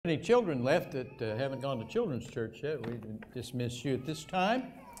Any children left that haven't gone to children's church yet, we dismiss you at this time.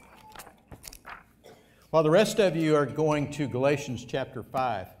 While the rest of you are going to Galatians chapter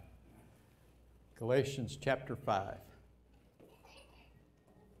 5. Galatians chapter 5.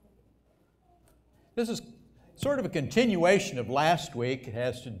 This is sort of a continuation of last week. It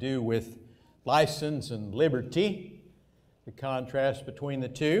has to do with license and liberty, the contrast between the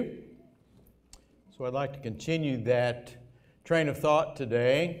two. So I'd like to continue that train of thought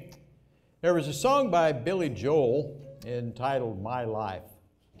today. There was a song by Billy Joel entitled My Life.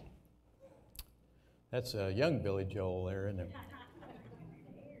 That's a young Billy Joel there, isn't it?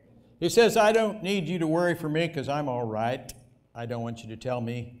 He says, I don't need you to worry for me because I'm all right. I don't want you to tell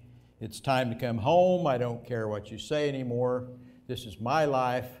me it's time to come home. I don't care what you say anymore. This is my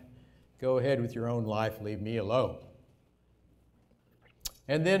life. Go ahead with your own life. Leave me alone.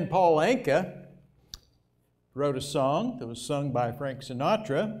 And then Paul Anka wrote a song that was sung by Frank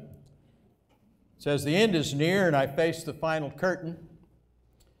Sinatra. It says, the end is near and I face the final curtain.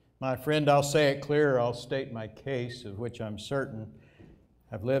 My friend, I'll say it clear, I'll state my case, of which I'm certain.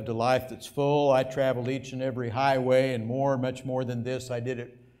 I've lived a life that's full. I traveled each and every highway and more, much more than this, I did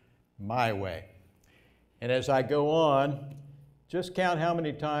it my way. And as I go on, just count how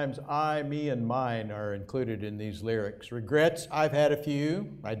many times I, me, and mine are included in these lyrics. Regrets, I've had a few.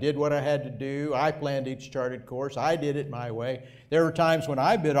 I did what I had to do. I planned each charted course. I did it my way. There were times when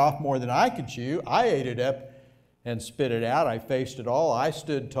I bit off more than I could chew. I ate it up and spit it out. I faced it all. I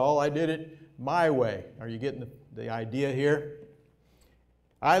stood tall. I did it my way. Are you getting the idea here?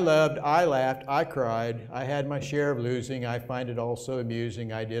 I loved, I laughed, I cried. I had my share of losing. I find it all so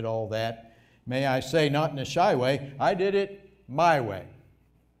amusing. I did all that. May I say, not in a shy way, I did it my way.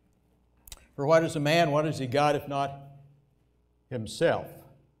 For what is a man, what has he got if not himself?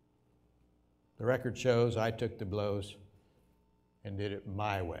 The record shows I took the blows and did it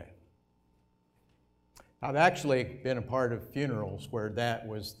my way. I've actually been a part of funerals where that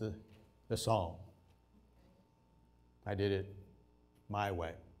was the song. I did it my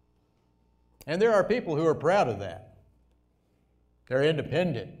way. And there are people who are proud of that. They're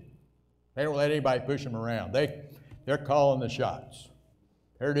independent. They don't let anybody push them around. They're calling the shots.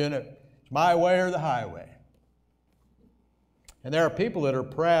 They're doing it. It's my way or the highway. And there are people that are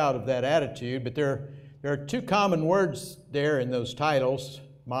proud of that attitude, but there are two common words there in those titles,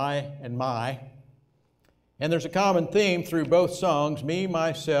 my and my. And there's a common theme through both songs, me,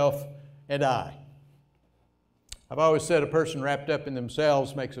 myself, and I. I've always said a person wrapped up in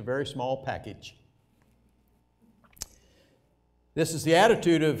themselves makes a very small package. This is the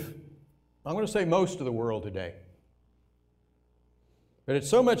attitude of, I'm going to say, most of the world today. But it's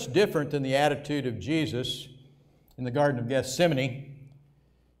so much different than the attitude of Jesus in the Garden of Gethsemane.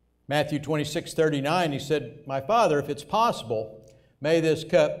 Matthew 26:39, he said, my Father, if it's possible, may this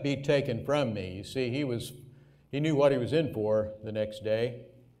cup be taken from me. You see, he knew what he was in for the next day,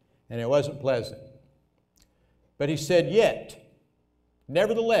 and it wasn't pleasant. But he said, yet,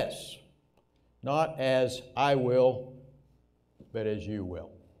 nevertheless, not as I will, but as you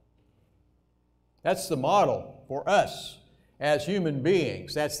will. That's the model for us as human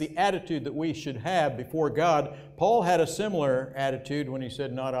beings. That's the attitude that we should have before God. Paul had a similar attitude when he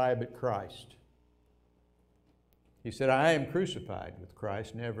said, not I, but Christ. He said, I am crucified with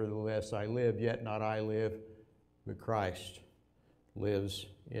Christ. Nevertheless, I live, yet not I live, but Christ lives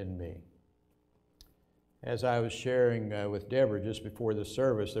in me. As I was sharing with Deborah just before the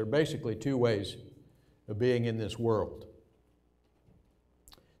service, there are basically two ways of being in this world.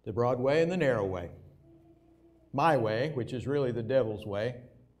 The broad way and the narrow way. My way, which is really the devil's way.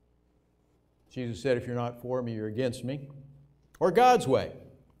 Jesus said, if you're not for me, you're against me. Or God's way.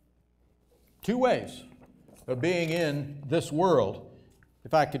 Two ways of being in this world.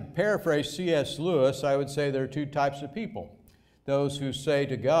 If I could paraphrase C.S. Lewis, I would say there are two types of people. Those who say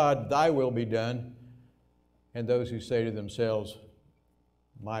to God, thy will be done, and those who say to themselves,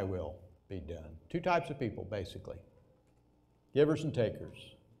 my will be done. Two types of people, basically. Givers and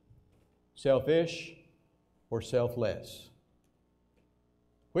takers. Selfish or selfless.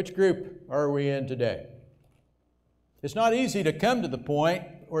 Which group are we in today? It's not easy to come to the point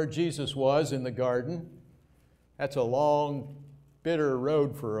where Jesus was in the garden. That's a long, bitter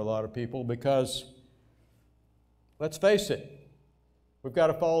road for a lot of people because, let's face it, we've got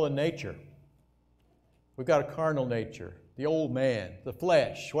a fallen nature. We've got a carnal nature, the old man, the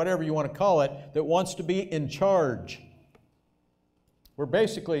flesh, whatever you want to call it, that wants to be in charge.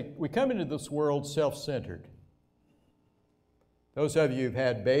 We come into this world self-centered. Those of you who've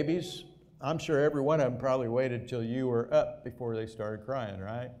had babies, I'm sure every one of them probably waited till you were up before they started crying,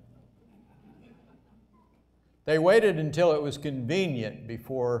 right? They waited until it was convenient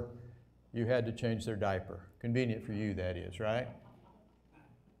before you had to change their diaper. Convenient for you, that is, right?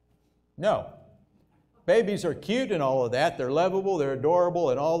 No. Babies are cute and all of that. They're lovable, they're adorable,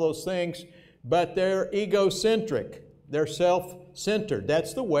 and all those things, but they're egocentric. They're self-centered.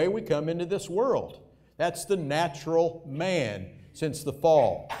 That's the way we come into this world. That's the natural man since the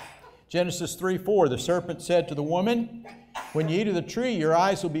fall. Genesis 3:4, the serpent said to the woman, when you eat of the tree, your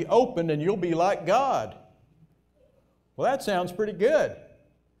eyes will be opened and you'll be like God. Well, that sounds pretty good.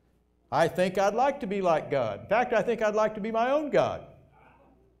 I think I'd like to be like God. In fact, I think I'd like to be my own God.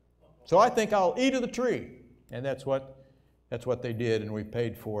 So I think I'll eat of the tree. And that's what they did, and we've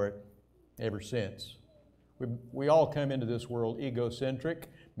paid for it ever since. We all come into this world egocentric.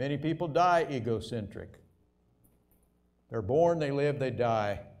 Many people die egocentric. They're born, they live, they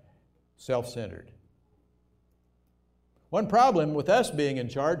die self-centered. One problem with us being in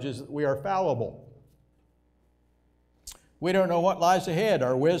charge is that we are fallible. We don't know what lies ahead.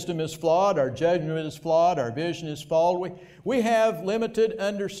 Our wisdom is flawed, our judgment is flawed, our vision is flawed. We have limited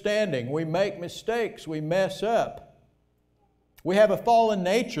understanding. We make mistakes, we mess up. We have a fallen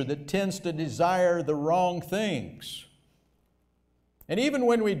nature that tends to desire the wrong things. And even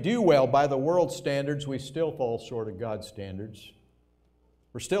when we do well by the world's standards, we still fall short of God's standards.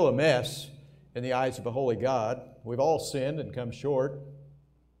 We're still a mess in the eyes of a holy God. We've all sinned and come short.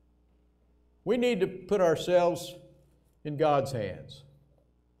 We need to put ourselves in God's hands,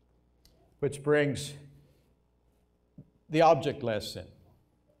 which brings the object lesson.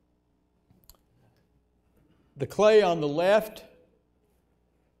 The clay on the left,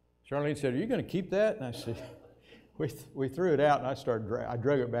 Charlene said, "Are you going to keep that?" And I said, we threw it out, and I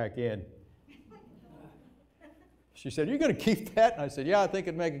drug it back in. She said, "Are you going to keep that?" And I said, "Yeah, I think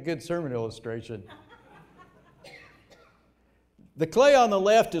it'd make a good sermon illustration." The clay on the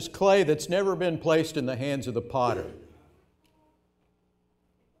left is clay that's never been placed in the hands of the potter.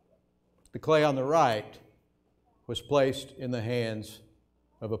 The clay on the right was placed in the hands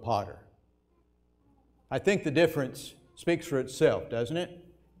of a potter. I think the difference speaks for itself, doesn't it?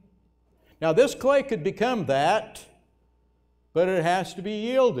 Now, this clay could become that, but it has to be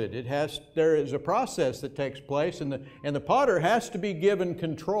yielded. There is a process that takes place, and the potter has to be given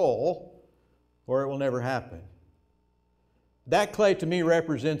control, or it will never happen. That clay to me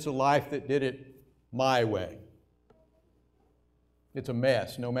represents a life that did it my way. It's a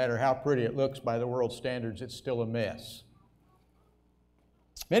mess. No matter how pretty it looks by the world's standards, it's still a mess.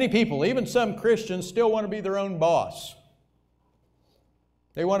 Many people, even some Christians, still want to be their own boss.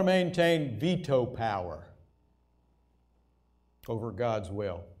 They want to maintain veto power over God's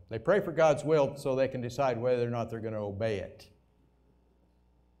will. They pray for God's will so they can decide whether or not they're going to obey it.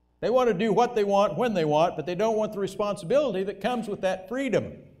 They want to do what they want when they want, but they don't want the responsibility that comes with that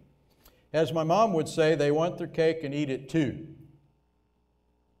freedom. As my mom would say, they want their cake and eat it too.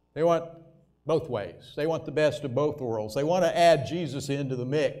 They want both ways. They want the best of both worlds. They want to add Jesus into the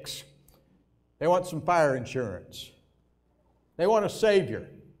mix. They want some fire insurance. They want a Savior.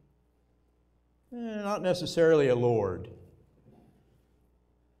 Not necessarily a Lord.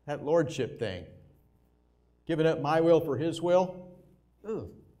 That lordship thing. Giving up my will for His will.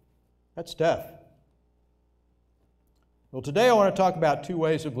 That's tough. Well, today I want to talk about two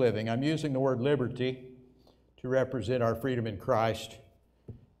ways of living. I'm using the word liberty to represent our freedom in Christ,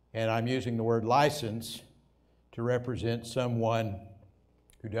 and I'm using the word license to represent someone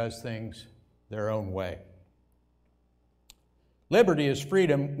who does things their own way. Liberty is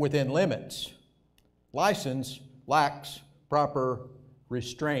freedom within limits. License lacks proper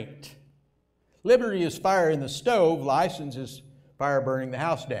restraint. Liberty is fire in the stove. License is fire burning the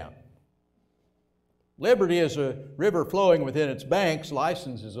house down. Liberty is a river flowing within its banks.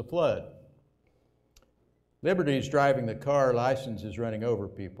 License is a flood. Liberty is driving the car. License is running over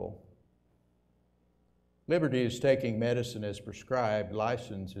people. Liberty is taking medicine as prescribed.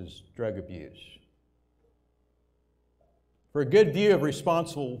 License is drug abuse. For a good view of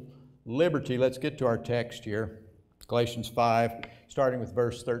responsible liberty, let's get to our text here. Galatians 5, starting with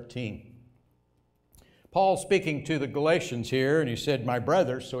verse 13. Paul speaking to the Galatians here, and he said, "My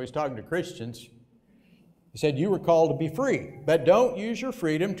brothers," so he's talking to Christians. He said, "You were called to be free, but don't use your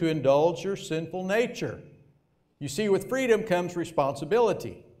freedom to indulge your sinful nature." You see, with freedom comes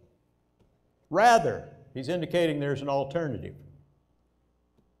responsibility. Rather, he's indicating there's an alternative.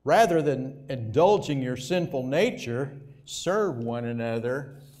 Rather than indulging your sinful nature, serve one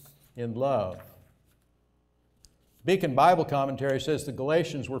another in love. Beacon Bible Commentary says the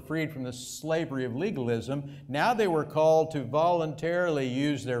Galatians were freed from the slavery of legalism. Now they were called to voluntarily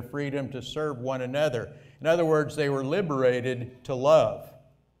use their freedom to serve one another. In other words, they were liberated to love.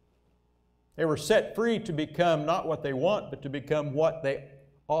 They were set free to become not what they want, but to become what they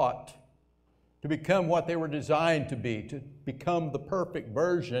ought, to become what they were designed to become the perfect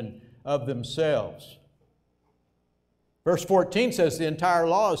version of themselves. Verse 14 says the entire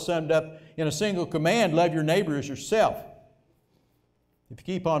law is summed up in a single command: love your neighbor as yourself. If you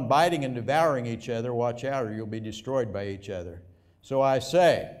keep on biting and devouring each other, watch out or you'll be destroyed by each other. So I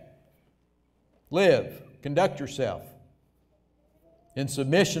say, live, conduct yourself in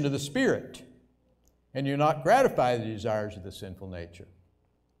submission to the Spirit, and you'll not gratify the desires of the sinful nature.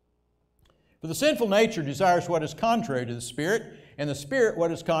 For the sinful nature desires what is contrary to the Spirit, and the Spirit what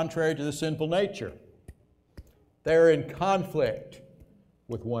is contrary to the sinful nature. They're in conflict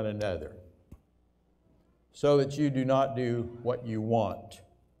with one another, so that you do not do what you want.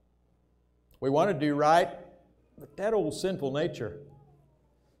 We want to do right, but that old sinful nature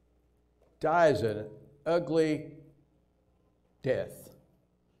dies an ugly death.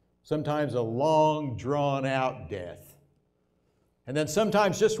 Sometimes a long, drawn-out death. And then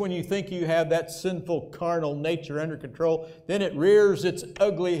sometimes just when you think you have that sinful, carnal nature under control, then it rears its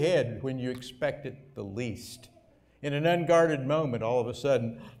ugly head when you expect it the least. In an unguarded moment, all of a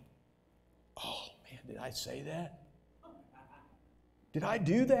sudden, oh man, did I say that? Did I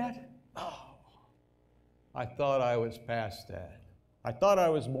do that? Oh, I thought I was past that. I thought I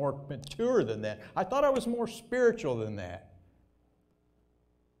was more mature than that. I thought I was more spiritual than that.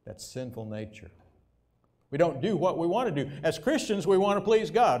 That's sinful nature. We don't do what we want to do. As Christians, we want to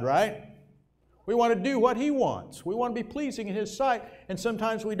please God, right? We want to do what He wants. We want to be pleasing in His sight, and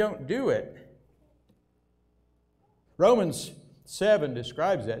sometimes we don't do it. Romans 7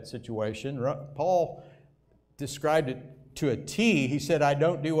 describes that situation. Paul described it to a T. He said, I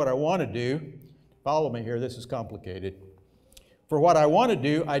don't do what I want to do. Follow me here, this is complicated. For what I want to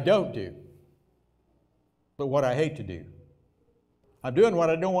do, I don't do. But what I hate to do. I'm doing what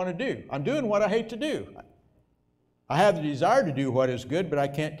I don't want to do. I'm doing what I hate to do. I have the desire to do what is good, but I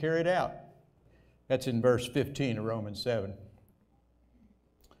can't carry it out. That's in verse 15 of Romans 7.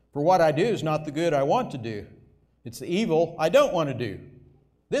 For what I do is not the good I want to do. It's the evil I don't want to do.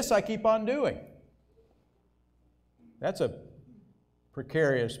 This I keep on doing. That's a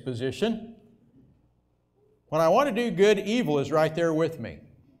precarious position. When I want to do good, evil is right there with me.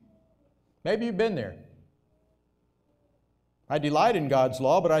 Maybe you've been there. I delight in God's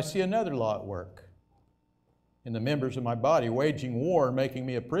law, but I see another law at work in the members of my body, waging war and making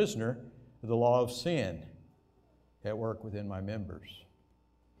me a prisoner of the law of sin at work within my members.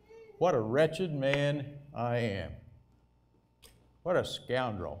 What a wretched man I am. What a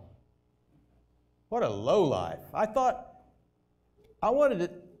scoundrel. What a lowlife. I thought I wanted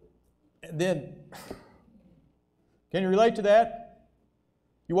it, and then, can you relate to that?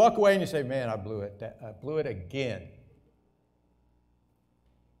 You walk away and you say, man, I blew it. I blew it again.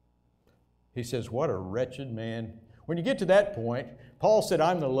 He says, what a wretched man. When you get to that point, Paul said,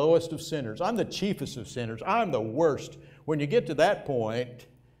 I'm the lowest of sinners. I'm the chiefest of sinners. I'm the worst. When you get to that point,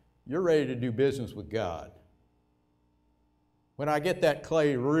 you're ready to do business with God. When I get that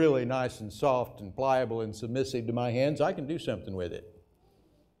clay really nice and soft and pliable and submissive to my hands, I can do something with it.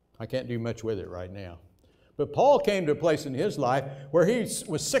 I can't do much with it right now. But Paul came to a place in his life where he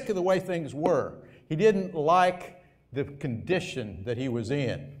was sick of the way things were. He didn't like the condition that he was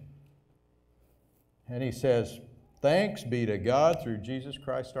in. And he says, thanks be to God through Jesus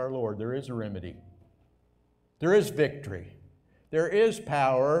Christ our Lord. There is a remedy. There is victory. There is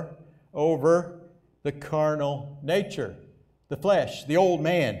power over the carnal nature, the flesh, the old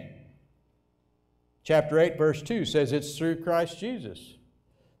man. Chapter 8, verse 2 says it's through Christ Jesus.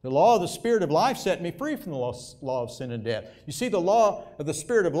 The law of the Spirit of life set me free from the law of sin and death. You see, the law of the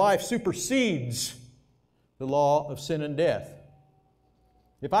Spirit of life supersedes the law of sin and death.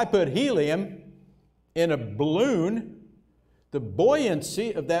 If I put helium in a balloon, the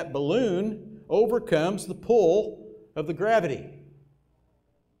buoyancy of that balloon overcomes the pull of the gravity,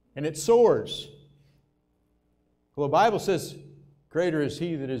 and it soars. Well, the Bible says, greater is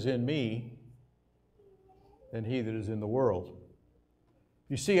He that is in me than he that is in the world.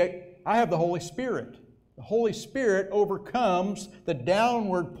 You see, I have the Holy Spirit. The Holy Spirit overcomes the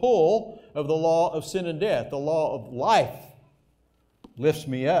downward pull of the law of sin and death. The law of life lifts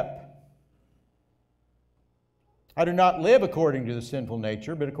me up. I do not live according to the sinful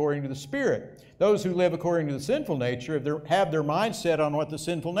nature, but according to the Spirit. Those who live according to the sinful nature have their mind set on what the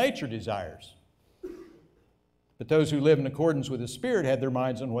sinful nature desires. But those who live in accordance with the Spirit have their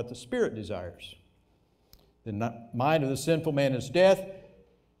minds on what the Spirit desires. The mind of the sinful man is death.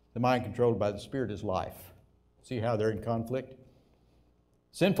 The mind controlled by the Spirit is life. See how they're in conflict?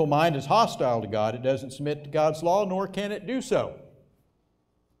 Sinful mind is hostile to God. It doesn't submit to God's law, nor can it do so.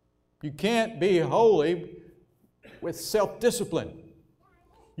 You can't be holy with self-discipline.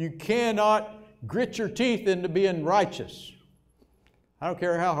 You cannot grit your teeth into being righteous. I don't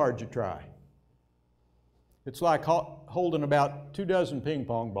care how hard you try. It's like holding about 24 ping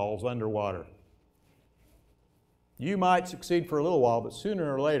pong balls underwater. You might succeed for a little while, but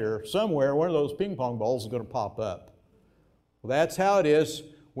sooner or later, somewhere, one of those ping pong balls is going to pop up. Well, that's how it is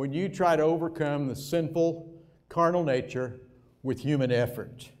when you try to overcome the sinful, carnal nature with human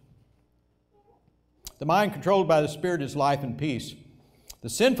effort. The mind controlled by the Spirit is life and peace. The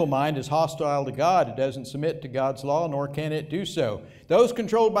sinful mind is hostile to God. It doesn't submit to God's law, nor can it do so. Those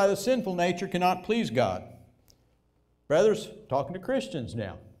controlled by the sinful nature cannot please God. Brothers, talking to Christians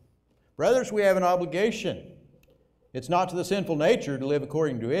now. Brothers, we have an obligation. It's not to the sinful nature to live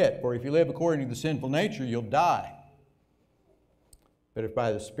according to it, for if you live according to the sinful nature, you'll die. But if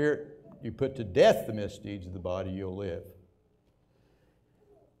by the Spirit you put to death the misdeeds of the body, you'll live.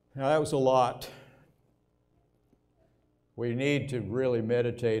 Now that was a lot. We need to really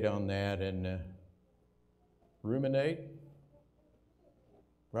meditate on that and ruminate,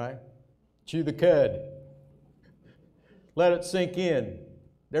 right? Chew the cud. Let it sink in.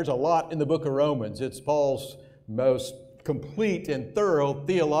 There's a lot in the book of Romans. It's Paul's most complete and thorough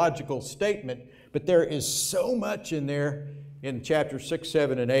theological statement, but there is so much in there in chapters 6,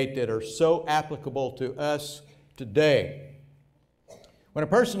 7, and 8 that are so applicable to us today. When a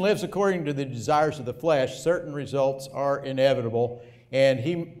person lives according to the desires of the flesh, certain results are inevitable.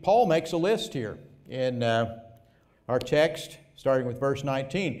 And Paul makes a list here in our text, starting with verse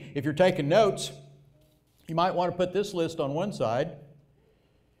 19. If you're taking notes, you might want to put this list on one side.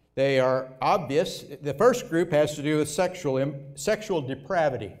 They are obvious. The first group has to do with sexual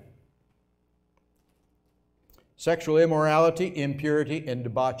depravity. Sexual immorality, impurity, and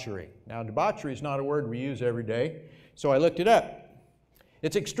debauchery. Now, debauchery is not a word we use every day, so I looked it up.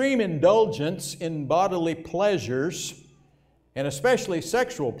 It's extreme indulgence in bodily pleasures, and especially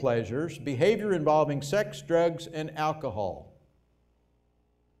sexual pleasures, behavior involving sex, drugs, and alcohol.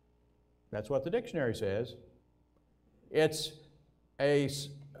 That's what the dictionary says. It's a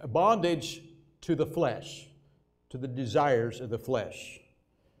bondage to the flesh, to the desires of the flesh.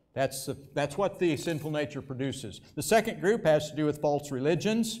 That's what the sinful nature produces. The second group has to do with false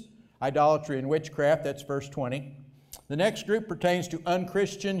religions, idolatry and witchcraft. That's verse 20. The next group pertains to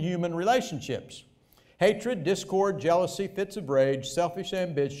unchristian human relationships. Hatred, discord, jealousy, fits of rage, selfish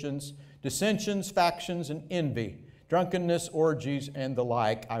ambitions, dissensions, factions, and envy, drunkenness, orgies, and the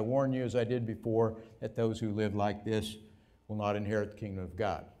like. I warn you, as I did before, that those who live like this will not inherit the kingdom of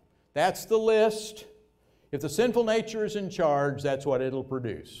God. That's the list. If the sinful nature is in charge, that's what it'll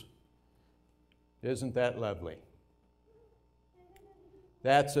produce. Isn't that lovely?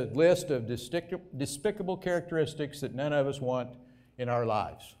 That's a list of despicable characteristics that none of us want in our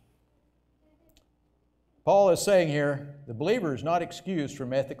lives. Paul is saying here, the believer is not excused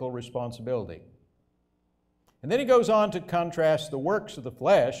from ethical responsibility. And then he goes on to contrast the works of the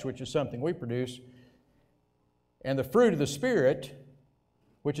flesh, which is something we produce, and the fruit of the Spirit,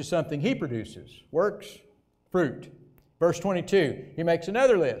 which is something he produces. Works, fruit. Verse 22, he makes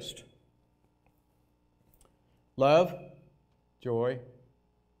another list. Love, joy,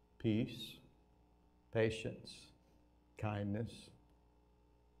 peace, patience, kindness,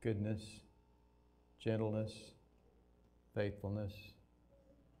 goodness, gentleness, faithfulness,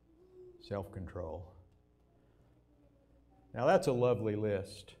 self-control. Now that's a lovely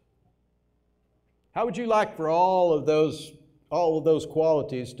list. How would you like for all of those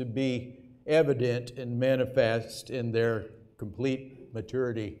qualities to be evident and manifest in their complete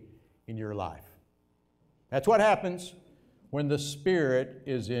maturity in your life? That's what happens when the Spirit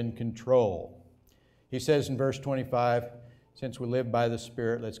is in control. He says in verse 25, since we live by the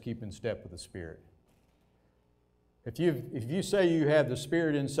Spirit, let's keep in step with the Spirit. If you say you have the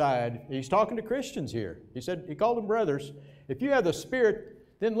Spirit inside, he's talking to Christians here. He called them brothers. If you have the Spirit,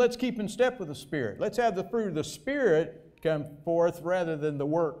 then let's keep in step with the Spirit. Let's have the fruit of the Spirit come forth rather than the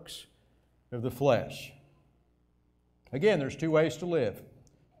works of the flesh. Again, there's two ways to live,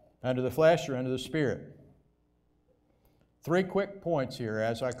 under the flesh or under the Spirit. 3 quick points here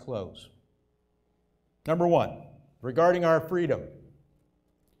as I close. Number 1, regarding our freedom.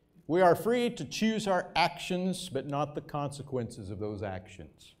 We are free to choose our actions, but not the consequences of those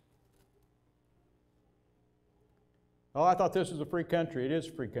actions. Oh, I thought this was a free country. It is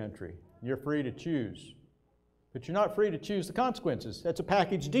a free country. You're free to choose. But you're not free to choose the consequences. That's a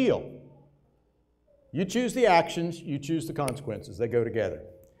package deal. You choose the actions, you choose the consequences. They go together.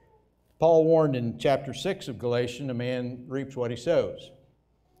 Paul warned in chapter 6 of Galatians, a man reaps what he sows.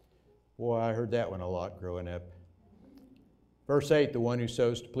 Boy, I heard that one a lot growing up. Verse 8, the one who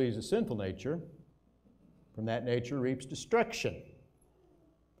sows to please the sinful nature, from that nature reaps destruction.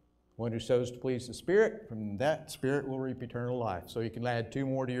 One who sows to please the Spirit, from that Spirit will reap eternal life. So you can add 2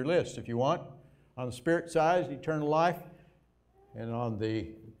 more to your list if you want. On the Spirit side, eternal life, and on the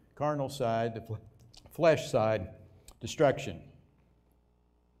carnal side, the flesh side, destruction.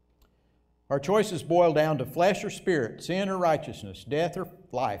 Our choices boil down to flesh or spirit, sin or righteousness, death or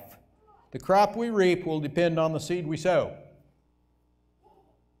life. The crop we reap will depend on the seed we sow.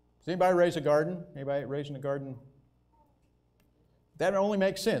 Does anybody raise a garden? Anybody raising a garden? That only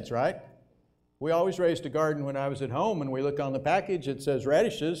makes sense, right? We always raised a garden when I was at home, and we look on the package, it says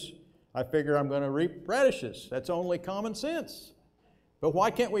radishes. I figure I'm going to reap radishes. That's only common sense. But why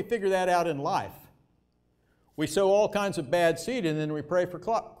can't we figure that out in life? We sow all kinds of bad seed, and then we pray for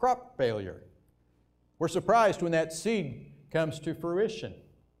crop failure. We're surprised when that seed comes to fruition.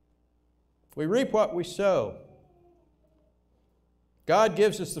 We reap what we sow. God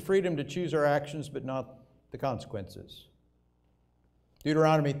gives us the freedom to choose our actions, but not the consequences.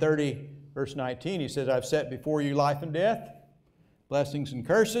 Deuteronomy 30, verse 19, he says, I've set before you life and death, blessings and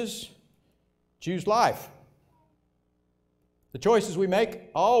curses. Choose life. The choices we make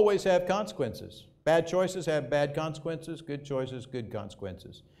always have consequences. Bad choices have bad consequences. Good choices, good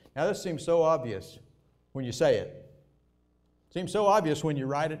consequences. Now this seems so obvious when you say it. It seems so obvious when you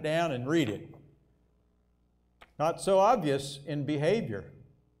write it down and read it. Not so obvious in behavior.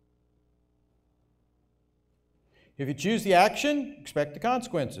 If you choose the action, expect the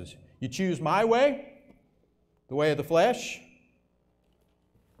consequences. You choose my way, the way of the flesh,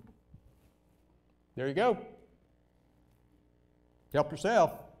 there you go. Help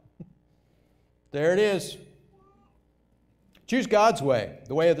yourself. There it is. Choose God's way,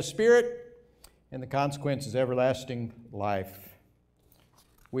 the way of the Spirit, and the consequence is everlasting life.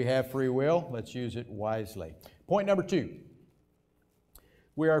 We have free will. Let's use it wisely. Point number 2.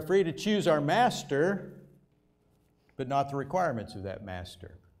 We are free to choose our master, but not the requirements of that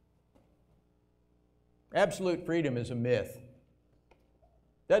master. Absolute freedom is a myth.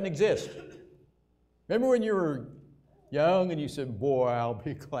 Doesn't exist. Remember when you were young and you said, boy, I'll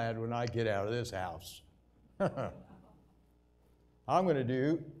be glad when I get out of this house. I'm going to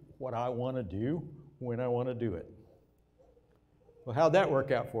do what I want to do when I want to do it. Well, how'd that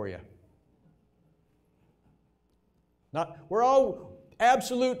work out for you? We're all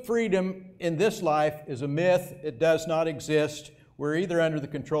absolute freedom in this life is a myth. It does not exist. We're either under the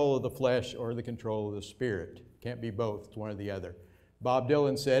control of the flesh or the control of the Spirit. Can't be both. It's one or the other. Bob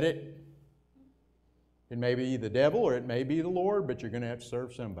Dylan said it. It may be the devil or it may be the Lord, but you're going to have to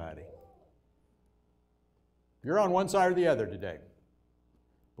serve somebody. You're on one side or the other today.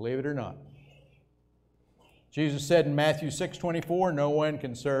 Believe it or not. Jesus said in Matthew 6:24, no one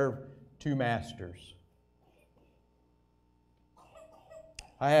can serve 2 masters.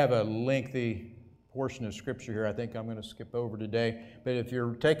 I have a lengthy portion of Scripture here I think I'm going to skip over today. But if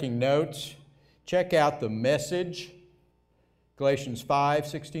you're taking notes, check out the Message, Galatians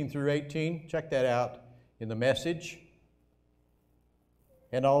 5:16 through 18. Check that out in the Message.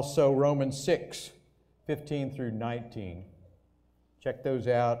 And also Romans 6:15 through 19. Check those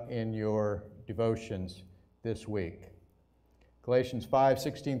out in your devotions this week. Galatians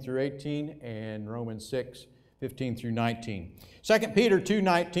 5:16 through 18 and Romans 6:15 through 19. 2 Peter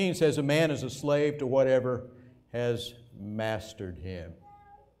 2:19 says, a man is a slave to whatever has mastered him.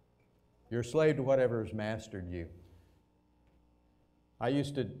 You're a slave to whatever has mastered you. I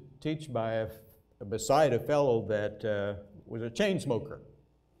used to teach beside a fellow that was a chain smoker.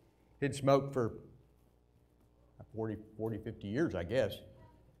 He'd smoked for 40, 50 years, I guess.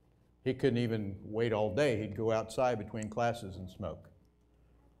 He couldn't even wait all day. He'd go outside between classes and smoke.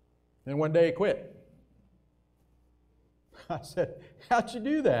 Then one day he quit. I said, how'd you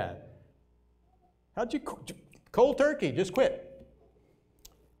do that? How'd you, cold turkey, just quit.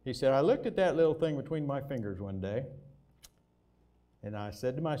 He said, I looked at that little thing between my fingers one day, and I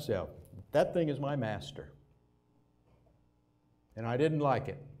said to myself, that thing is my master. And I didn't like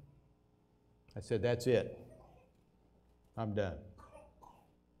it. I said, that's it. I'm done.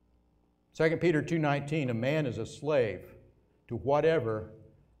 2 Peter 2:19, a man is a slave to whatever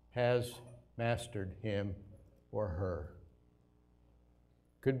has mastered him or her.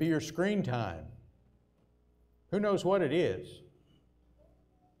 Could be your screen time. Who knows what it is?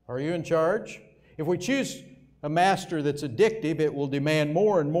 Are you in charge? If we choose a master that's addictive, it will demand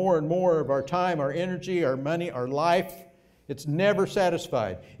more and more and more of our time, our energy, our money, our life. It's never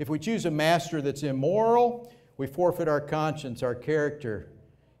satisfied. If we choose a master that's immoral, we forfeit our conscience, our character.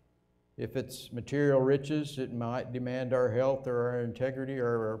 If it's material riches, it might demand our health or our integrity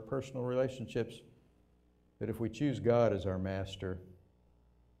or our personal relationships. But if we choose God as our master,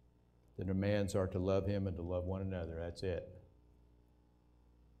 the demands are to love Him and to love one another. That's it.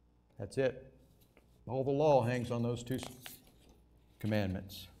 That's it. All the law hangs on those two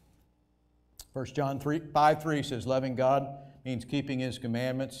commandments. 1 John 5:3 says, loving God means keeping His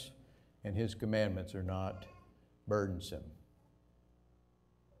commandments, and His commandments are not burdensome.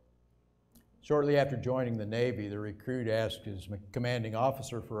 Shortly after joining the Navy, the recruit asked his commanding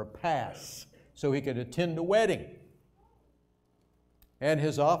officer for a pass so he could attend a wedding. And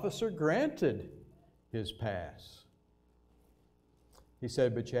his officer granted his pass. He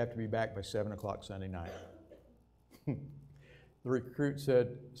said, but you have to be back by 7 o'clock Sunday night. The recruit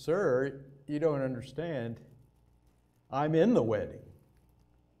said, sir, you don't understand. I'm in the wedding.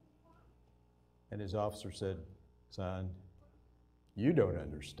 And his officer said, son, you don't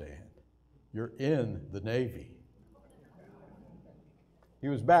understand. You're in the Navy. He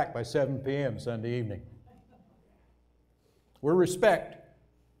was back by 7 p.m. Sunday evening. We respect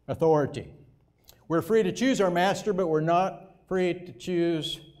authority. We're free to choose our master, but we're not free to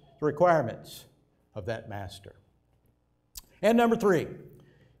choose the requirements of that master. And number 3,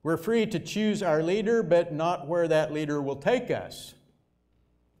 we're free to choose our leader, but not where that leader will take us.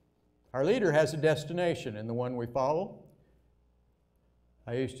 Our leader has a destination, and the one we follow.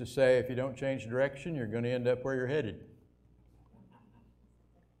 I used to say, if you don't change direction, you're going to end up where you're headed.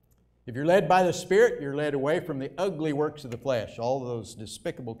 If you're led by the Spirit, you're led away from the ugly works of the flesh, all those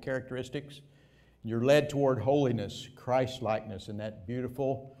despicable characteristics. You're led toward holiness, Christ-likeness, and that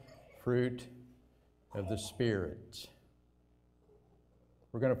beautiful fruit of the Spirit.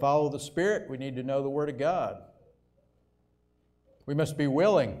 We're going to follow the Spirit. We need to know the Word of God. We must be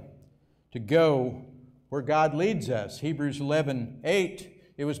willing to go where God leads us. Hebrews 11:8,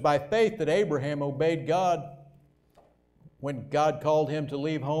 it was by faith that Abraham obeyed God when God called him to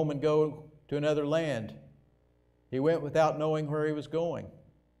leave home and go to another land. He went without knowing where he was going.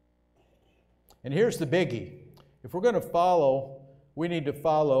 And here's the biggie. If we're going to follow, we need to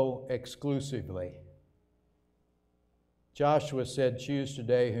follow exclusively. Joshua said, choose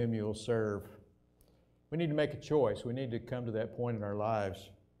today whom you will serve. We need to make a choice. We need to come to that point in our lives.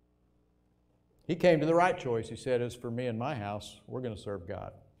 He came to the right choice. He said, as for me and my house, we're going to serve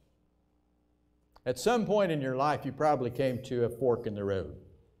God. At some point in your life, you probably came to a fork in the road.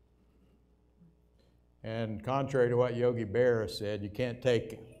 And contrary to what Yogi Berra said, you can't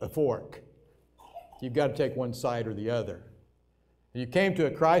take a fork. You've got to take one side or the other. You came to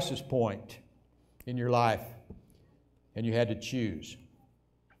a crisis point in your life, and you had to choose.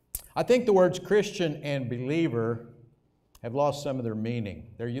 I think the words Christian and believer have lost some of their meaning.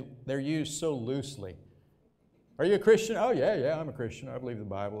 They're used so loosely. Are you a Christian? Oh, yeah, I'm a Christian. I believe the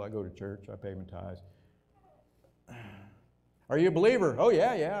Bible. I go to church. I pay my tithes. Are you a believer? Oh,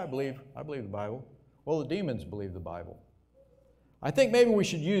 yeah, I believe the Bible. Well, the demons believe the Bible. I think maybe we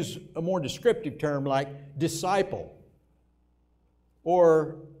should use a more descriptive term like disciple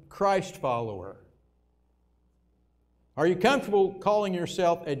or Christ follower. Are you comfortable calling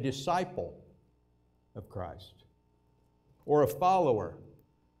yourself a disciple of Christ or a follower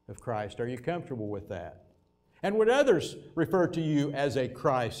of Christ? Are you comfortable with that? And would others refer to you as a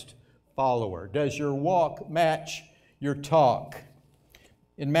Christ follower? Does your walk match your talk?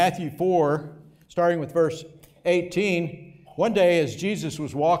 In Matthew 4, starting with verse 18, one day as Jesus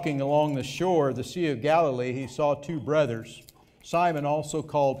was walking along the shore of the Sea of Galilee, he saw two brothers, Simon, also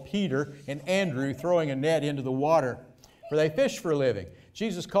called Peter, and Andrew, throwing a net into the water, for they fished for a living.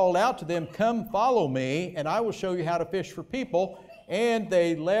 Jesus called out to them, "Come, follow me, and I will show you how to fish for people." And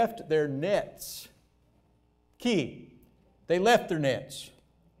they left their nets. Key. They left their nets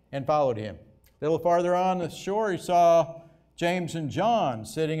and followed him. A little farther on the shore, he saw James and John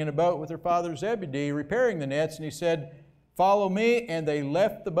sitting in a boat with their father Zebedee, repairing the nets, and he said, "Follow me," and they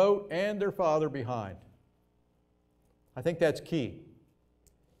left the boat and their father behind. I think that's key.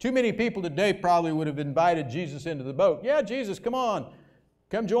 Too many people today probably would have invited Jesus into the boat. Yeah, Jesus, come on.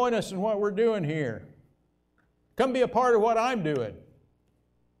 Come join us in what we're doing here. Come be a part of what I'm doing.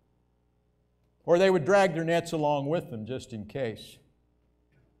 Or they would drag their nets along with them just in case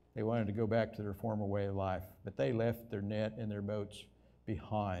they wanted to go back to their former way of life. But they left their net and their boats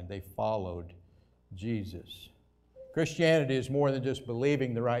behind. They followed Jesus. Christianity is more than just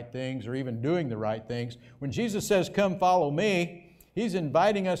believing the right things or even doing the right things. When Jesus says, "Come follow me," He's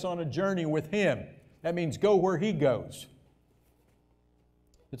inviting us on a journey with Him. That means go where He goes.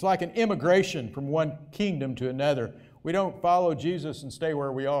 It's like an immigration from one kingdom to another. We don't follow Jesus and stay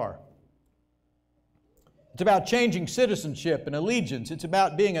where we are. It's about changing citizenship and allegiance. It's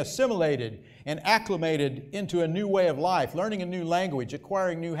about being assimilated and acclimated into a new way of life, learning a new language,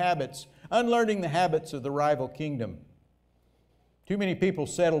 acquiring new habits, unlearning the habits of the rival kingdom. Too many people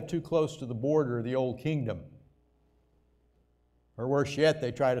settle too close to the border of the old kingdom. Or worse yet,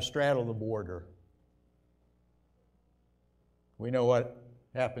 they try to straddle the border. We know what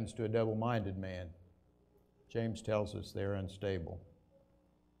happens to a double-minded man. James tells us they're unstable.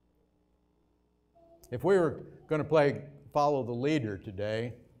 If we were going to play follow the leader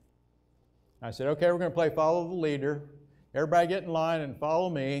today, I said, okay, we're going to play follow the leader. Everybody get in line and follow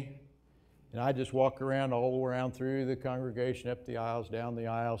me. And I just walk around all around through the congregation, up the aisles, down the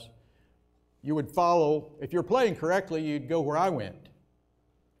aisles. You would follow, if you're playing correctly, you'd go where I went.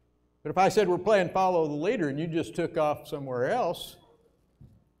 But if I said we're playing follow the leader and you just took off somewhere else,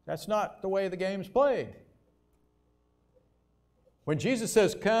 that's not the way the game's played. When Jesus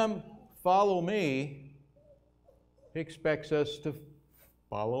says, come, follow me, He expects us to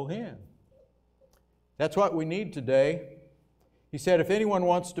follow Him. That's what we need today. He said, if anyone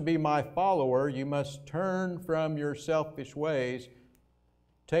wants to be my follower, you must turn from your selfish ways,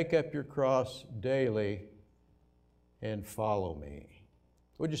 take up your cross daily, and follow me.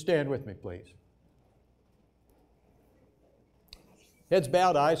 Would you stand with me, please? Heads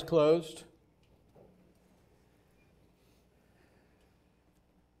bowed, eyes closed.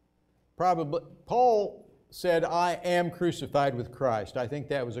 Probably, Paul said, I am crucified with Christ. I think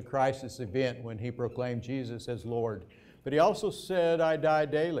that was a crisis event when he proclaimed Jesus as Lord. But he also said, I die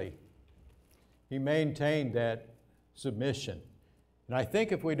daily. He maintained that submission. And I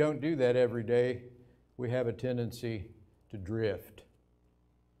think if we don't do that every day, we have a tendency to drift.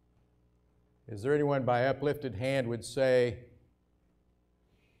 Is there anyone by uplifted hand would say,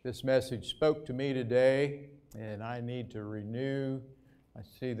 this message spoke to me today, and I need to renew? I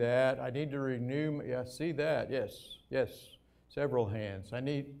see that. I need to renew. Yeah, I see that. Yes, yes. Several hands. I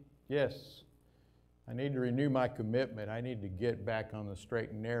need to renew my commitment. I need to get back on the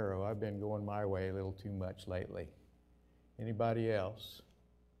straight and narrow. I've been going my way a little too much lately. Anybody else?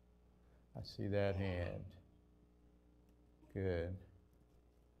 I see that hand. Good.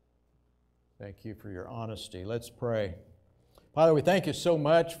 Thank you for your honesty. Let's pray. Father, we thank you so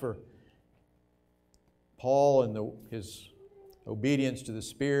much for Paul and his obedience to the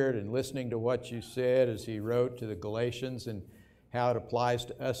Spirit and listening to what you said as he wrote to the Galatians and how it applies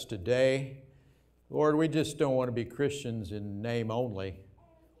to us today. Lord, we just don't want to be Christians in name only.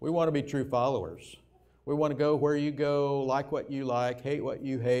 We want to be true followers. We want to go where you go, like what you like, hate what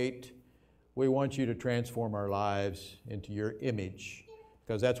you hate. We want you to transform our lives into your image,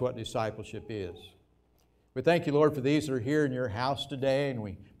 because that's what discipleship is. We thank you, Lord, for these that are here in your house today, and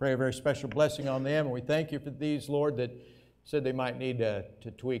we pray a very special blessing on them. And we thank you for these, Lord, that said they might need to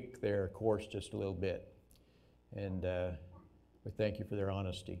tweak their course just a little bit. And we thank you for their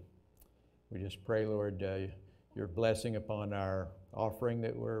honesty. We just pray, Lord, your blessing upon our offering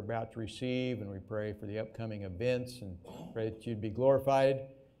that we're about to receive, and we pray for the upcoming events, and pray that you'd be glorified, and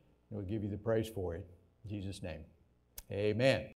we'll give you the praise for it. In Jesus' name, amen.